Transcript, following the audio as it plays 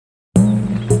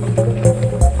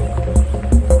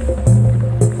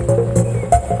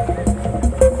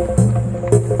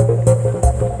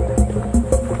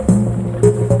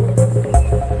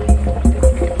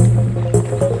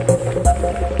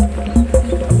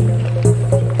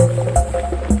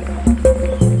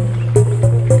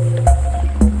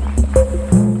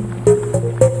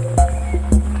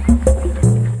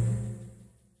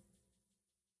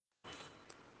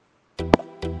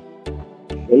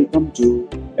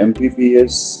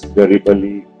MPPS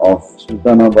Garrepalli of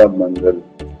Sultanabad Mandal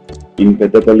in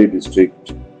Peddapalli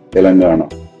district, Telangana.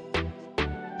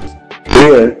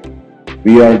 Here,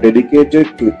 we are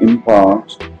dedicated to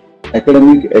impart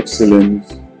academic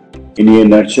excellence in a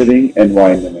nurturing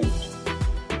environment.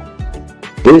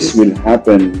 This will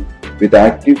happen with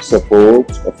active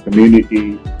support of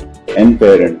community and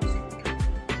parents.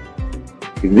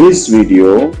 In this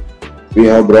video, we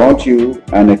have brought you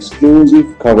an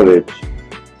exclusive coverage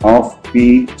of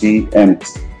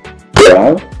PTMs, they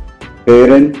are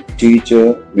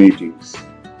parent-teacher meetings.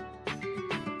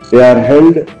 They are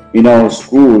held in our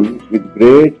school with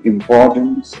great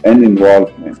importance and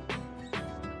involvement.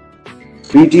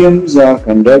 PTMs are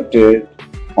conducted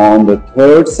on the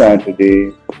third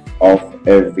Saturday of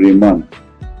every month.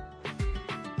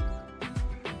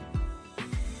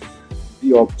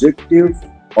 The objective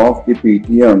of the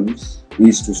PTMs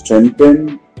is to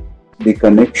strengthen the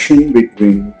connection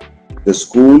between the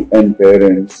school and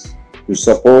parents to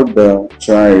support the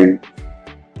child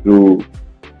through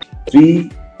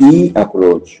 3E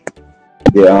approach.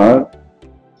 They are: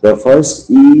 the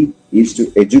first E is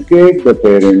to educate the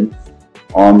parents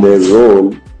on their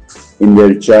role in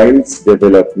their child's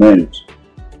development.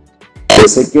 The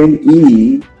second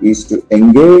E is to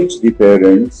engage the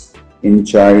parents in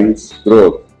child's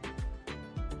growth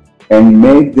and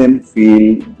make them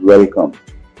feel welcome.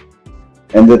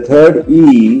 And the third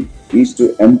E is to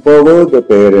empower the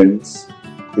parents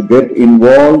to get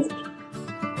involved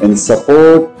and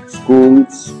support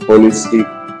school's holistic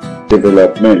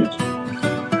development.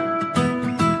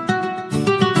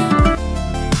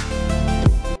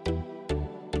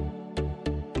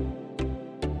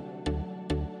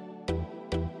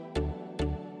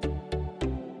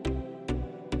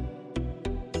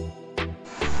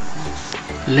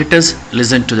 Let us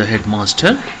listen to the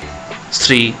headmaster,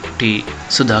 Sri T.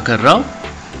 Sudhakar Rao,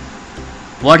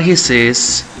 what he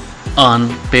says on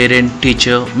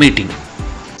parent-teacher meeting.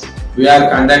 We are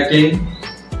conducting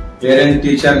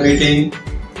parent-teacher meeting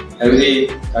every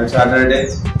third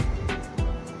Saturday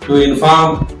to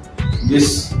inform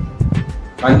this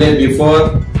Monday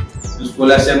before the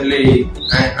school assembly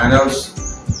and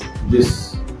announce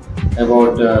this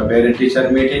about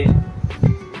parent-teacher meeting.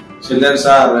 Children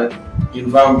are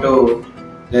informed to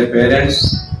their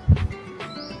parents,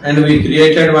 and we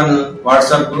created one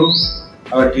WhatsApp group.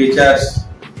 Our teachers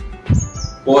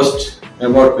post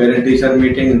about parent-teacher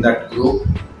meeting in that group.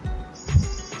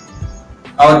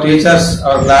 Our teachers,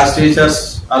 our class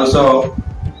teachers also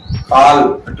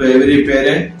call to every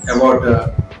parent about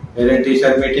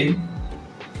parent-teacher meeting.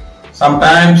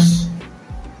 Sometimes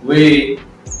we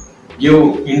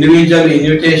give individual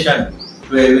invitation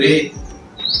to every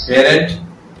parent.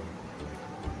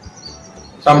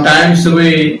 Sometimes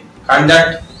we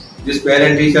conduct this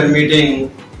parent-teacher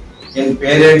meeting in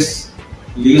parents'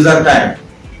 leisure time,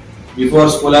 before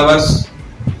school hours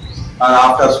or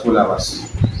after school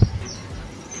hours.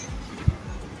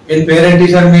 In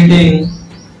parent-teacher meeting,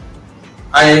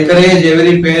 I encourage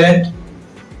every parent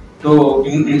to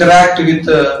interact with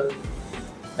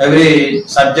every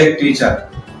subject teacher.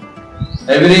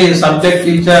 Every subject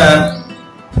teacher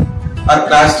or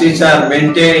class teacher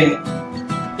maintain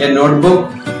a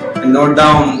notebook and note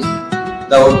down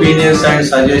the opinions and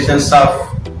suggestions of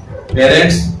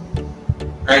parents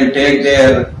and take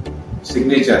their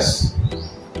signatures.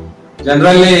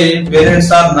 Generally,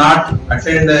 parents are not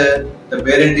attend the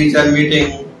parent-teacher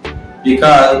meeting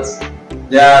because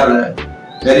they are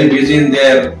very busy in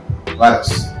their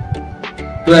works.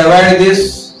 To avoid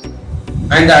this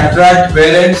and attract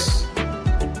parents,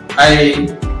 I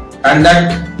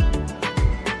conduct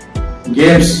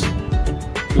games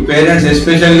to parents,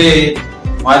 especially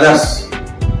mothers.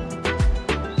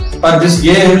 For these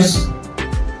games,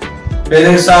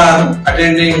 parents are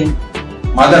attending,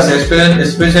 mothers,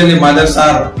 especially mothers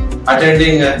are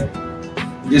attending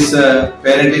this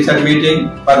parent-teacher meeting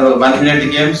for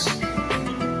 1-minute games.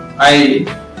 I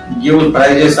give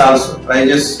prizes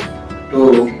to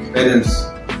parents.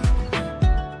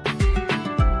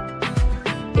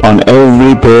 On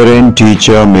every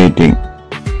parent-teacher meeting,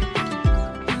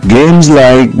 games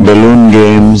like balloon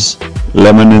games,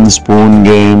 lemon and spoon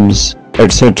games,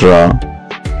 etc.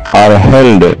 are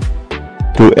held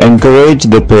to encourage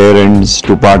the parents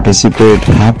to participate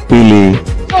happily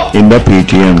in the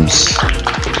PTMs.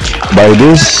 By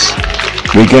this,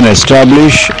 we can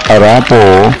establish a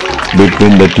rapport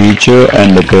between the teacher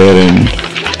and the parent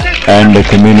and the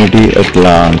community at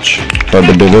large for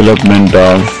the development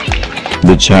of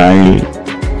the child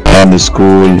and the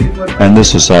school and the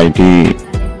society.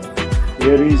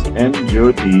 Here is M.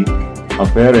 Jyoti, a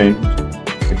parent,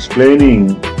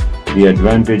 explaining the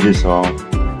advantages of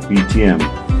PTM.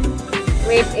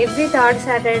 Wait, every third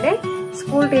Saturday,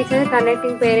 school teachers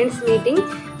conducting parents meeting.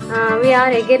 We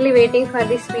are eagerly waiting for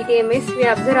this PTMS. We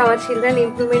observe our children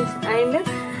improvements and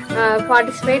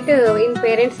participate in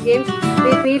parents games.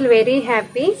 We feel very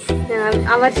happy.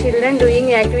 Our children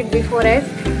doing activity before us.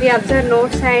 We observe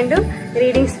notes and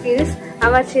reading skills.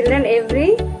 Our children every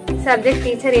subject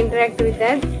teacher interact with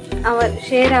us.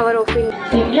 Share our opinion.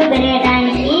 చెట్లు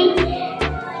పెరగడానికి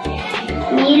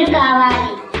నీరు కావాలి.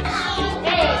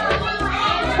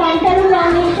 పంటలు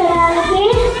పండించడానికి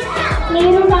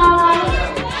నీరు కావాలి.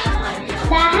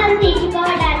 దాహం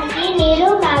తీర్చుకోవడానికి నీరు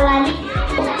కావాలి.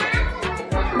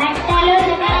 బట్టలు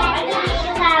ఉతకడానికి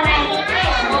నీరు కావాలి.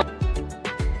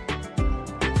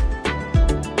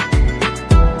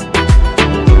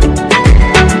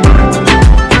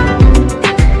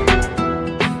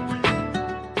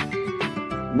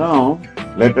 Now,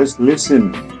 let us listen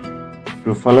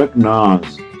to Falak Naz,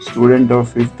 student of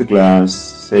 5th class,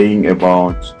 saying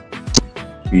about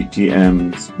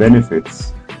PTM's benefits.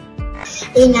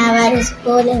 In our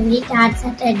school, every third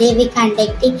Saturday we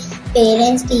conducting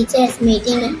parents teachers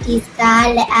meeting. It is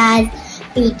called as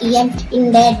PTM. In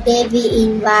that day we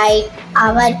invite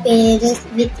our parents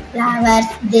with flowers.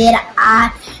 There are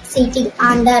sitting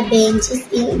on the benches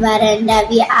in veranda.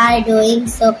 We are doing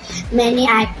so many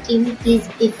activities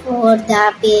before the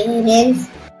parents.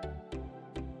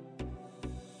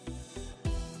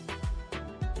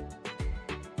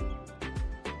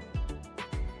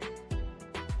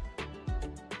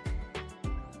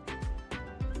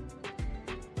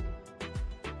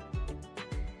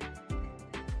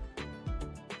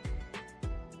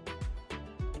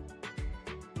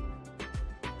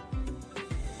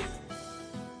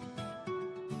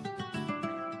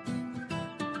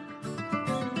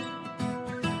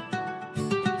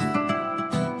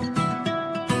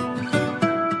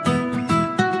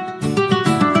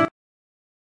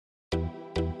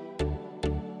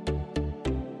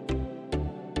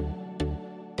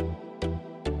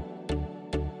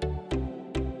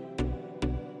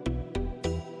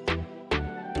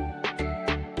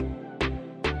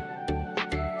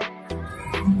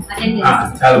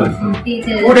 చాలా మంది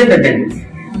student attendance.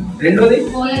 రెండోది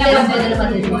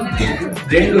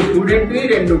రెండు student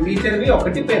రెండు టీచర్వి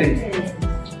ఒకటి parents.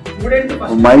 Student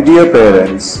My dear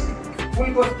parents,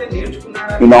 స్కూల్కి వస్తే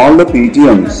నేర్చుకున్నాడా? in all the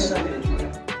PTMs,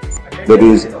 that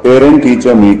is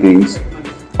parent-teacher meetings,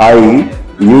 I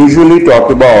usually talk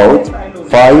about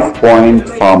 5-point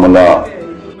formula,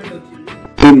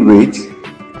 in which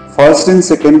first and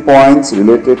second points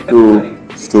related to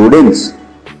students,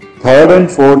 third and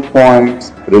fourth points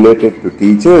related to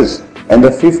teachers, and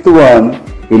the fifth one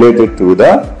related to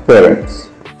the parents.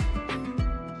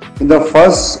 In the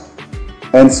first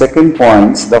and second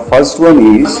points, the first one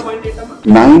is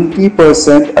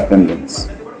 90% attendance.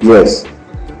 Yes,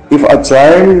 if a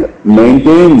child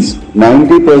maintains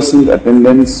 90%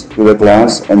 attendance to the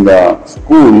class and the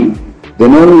school,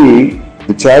 then only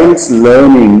the child's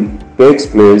learning takes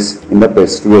place in the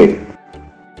best way.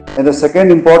 And the second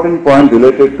important point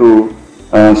related to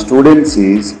students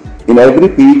is, in every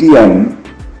PTM,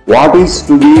 what is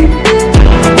to be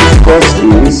discussed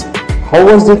is, how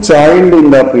was the child in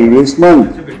the previous month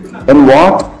and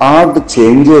what are the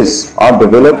changes or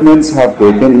developments have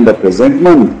taken in the present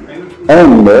month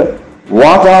and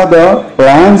what are the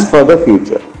plans for the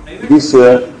future. These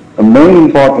are main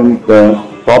important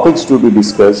topics to be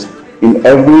discussed in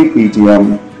every PTM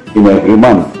in every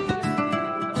month.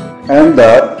 And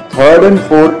the third and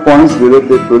fourth points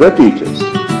related to the teachers.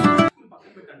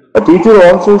 A teacher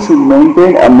also should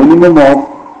maintain a minimum of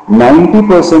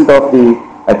 90% of the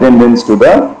attendance to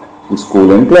the school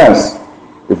and class.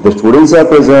 If the students are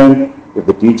present, if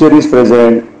the teacher is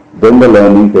present, then the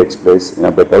learning takes place in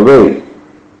a better way.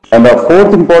 And the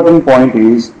fourth important point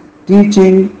is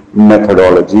teaching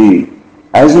methodology.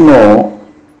 As you know,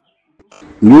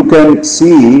 you can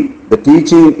see the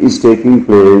teaching is taking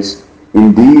place in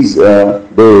these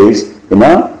days in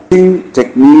a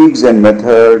techniques and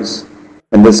methods,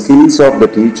 and the skills of the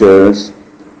teachers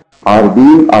are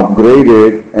being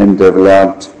upgraded and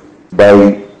developed by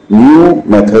new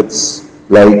methods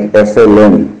like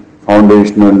FLN,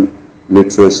 Foundational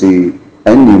Literacy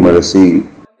and Numeracy.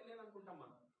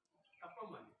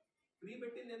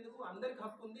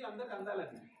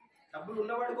 డబ్బులు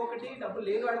ఉన్నవాడికి ఒకటి, డబ్బులు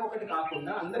లేని వాడికి ఒకటి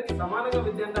కాకుండా అందరికి సమానంగా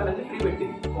విద్య అందాలని ఫ్రీ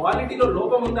పెట్టింది. క్వాలిటీలో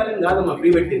లోపం ఉండాలని కాదమ్మా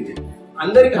ఫ్రీ పెట్టింది,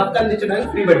 అందరికి హక్కు అందించడానికి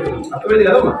ఫ్రీ పెట్టింది. అర్థమైంది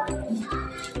కదమ్మా?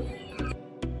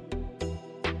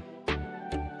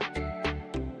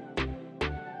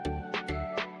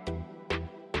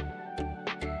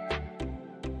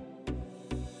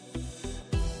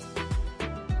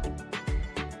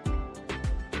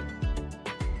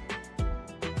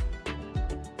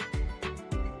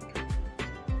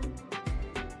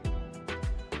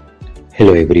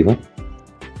 Hello everyone,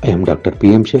 I am Dr.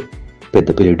 PM Shek,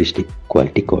 Peddapalli District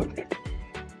Quality Coordinator.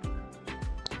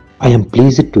 I am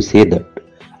pleased to say that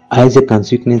as a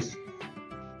consequence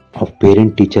of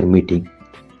parent-teacher meeting,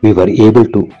 we were able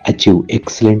to achieve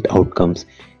excellent outcomes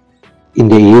in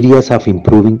the areas of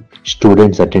improving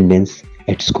students' attendance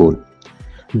at school.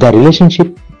 The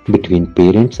relationship between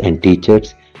parents and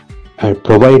teachers and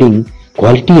providing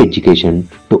quality education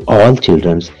to all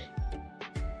children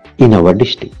in our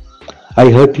district. I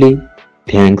heartily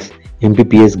thanks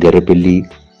MPPS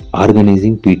Garrepalli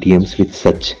organizing PTMs with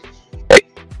such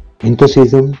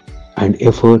enthusiasm and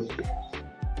effort.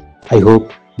 I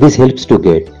hope this helps to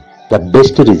get the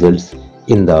best results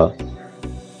in the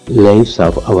lives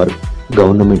of our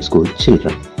government school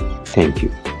children. Thank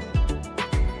you.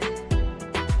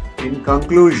 In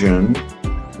conclusion,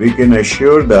 we can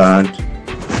assure that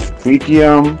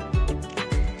PTM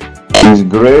is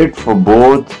great for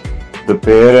both the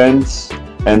parents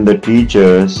and the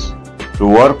teachers to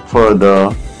work for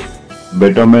the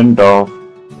betterment of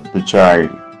the child.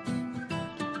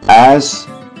 As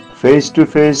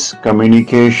face-to-face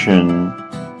communication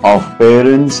of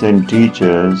parents and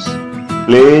teachers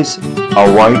plays a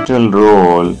vital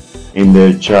role in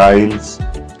their child's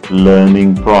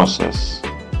learning process.